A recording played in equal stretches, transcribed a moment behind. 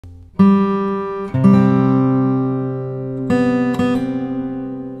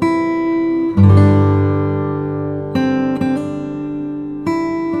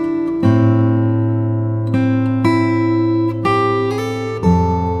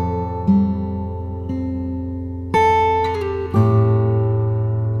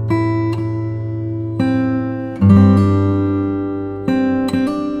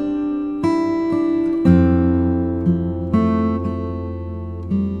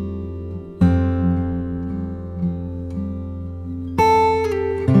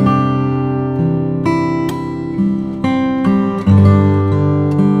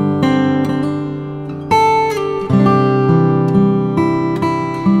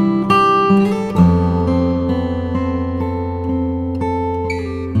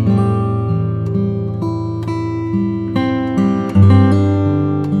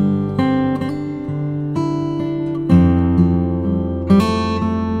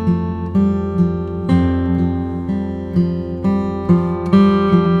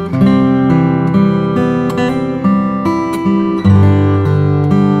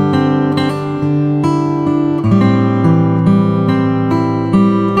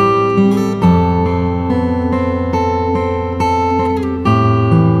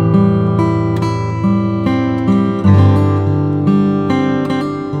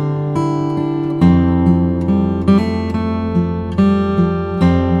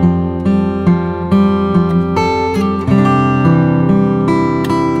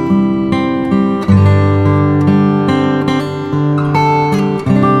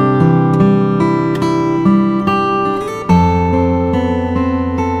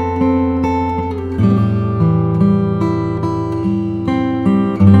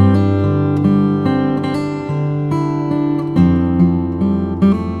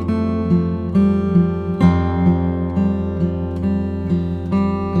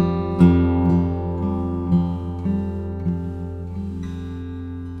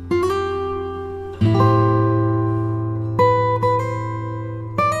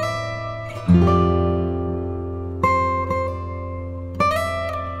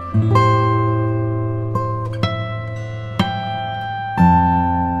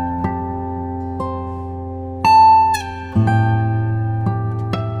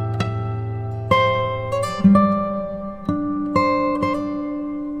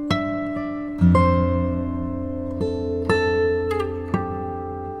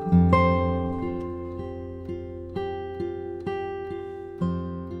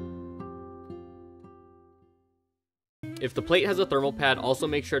If the plate has a thermal pad, also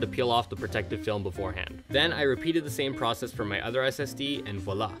make sure to peel off the protective film beforehand. Then I repeated the same process for my other SSD, and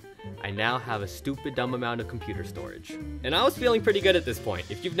voila, I now have a stupid dumb amount of computer storage. And I was feeling pretty good at this point.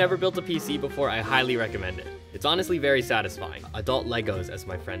 If you've never built a PC before, I highly recommend it. It's honestly very satisfying. Adult Legos, as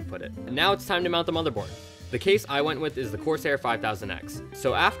my friend put it. And now it's time to mount the motherboard. The case I went with is the Corsair 5000X.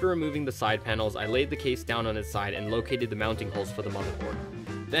 So after removing the side panels, I laid the case down on its side and located the mounting holes for the motherboard.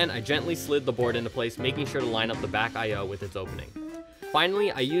 Then I gently slid the board into place, making sure to line up the back I/O with its opening.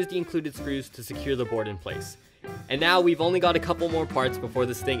 Finally, I used the included screws to secure the board in place. And now we've only got a couple more parts before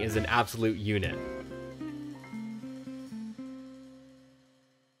this thing is an absolute unit.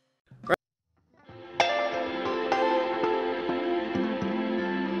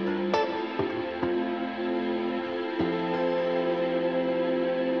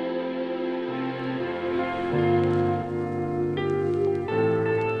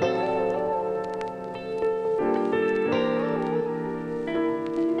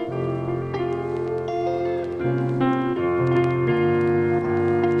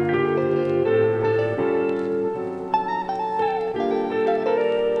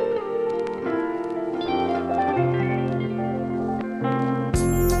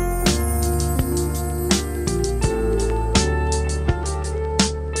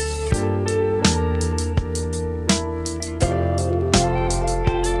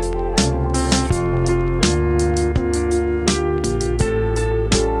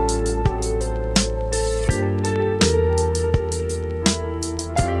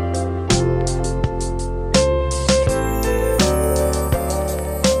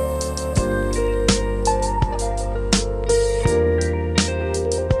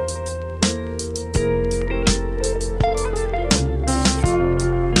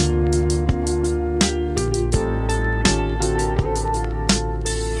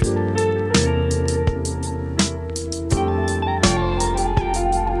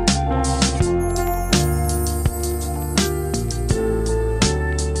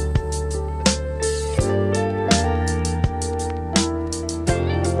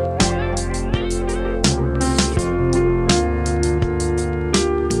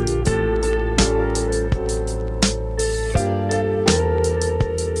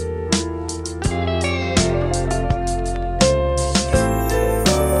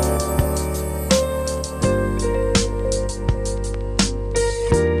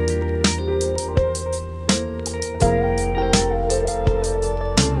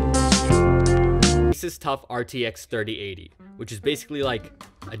 ASUS TUF RTX 3080, which is basically like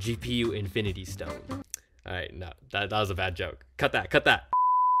a GPU infinity stone. Alright, no, that was a bad joke. Cut that, cut that.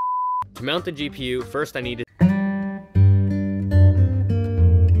 To mount the GPU, first I needed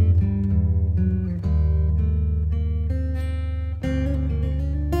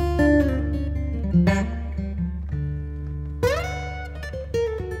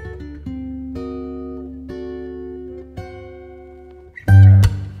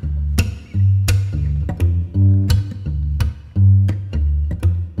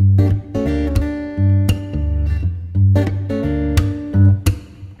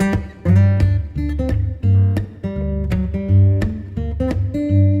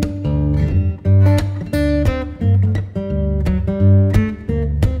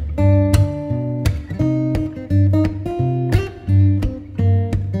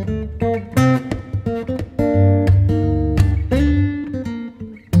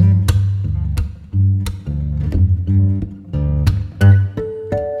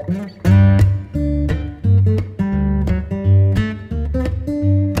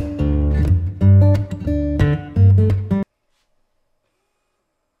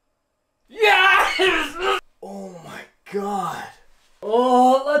God.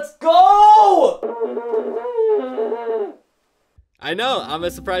 Oh, let's go! I know, I'm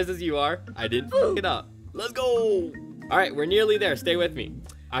as surprised as you are. I didn't f it up. Let's go! Alright, we're nearly there, stay with me.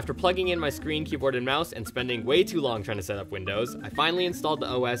 After plugging in my screen, keyboard, and mouse, and spending way too long trying to set up Windows, I finally installed the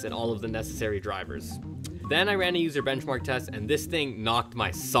OS and all of the necessary drivers. Then I ran a user benchmark test, and this thing knocked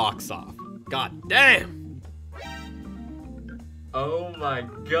my socks off. God damn! Oh my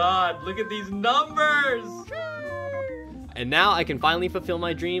god, look at these numbers! And now I can finally fulfill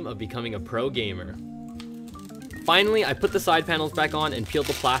my dream of becoming a pro gamer. Finally, I put the side panels back on and peeled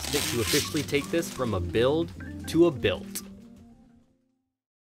the plastic to officially take this from a build to a build.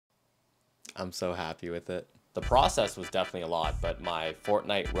 I'm so happy with it. The process was definitely a lot, but my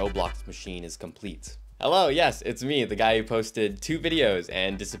Fortnite Roblox machine is complete. Hello, yes, it's me, the guy who posted 2 videos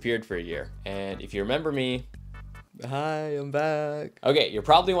and disappeared for a year. And if you remember me, hi, I'm back. Okay, you're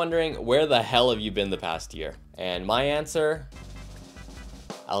probably wondering, where the hell have you been the past year? And my answer,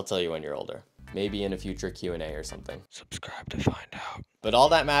 I'll tell you when you're older. Maybe in a future Q&A or something. Subscribe to find out. But all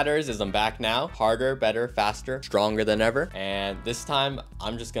that matters is I'm back now, harder, better, faster, stronger than ever. And this time,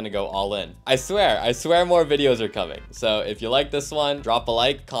 I'm just gonna go all in. I swear more videos are coming. So if you like this one, drop a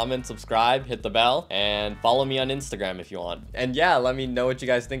like, comment, subscribe, hit the bell, and follow me on Instagram if you want. And yeah, let me know what you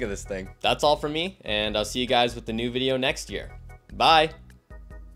guys think of this thing. That's all from me, and I'll see you guys with the new video next year. Bye.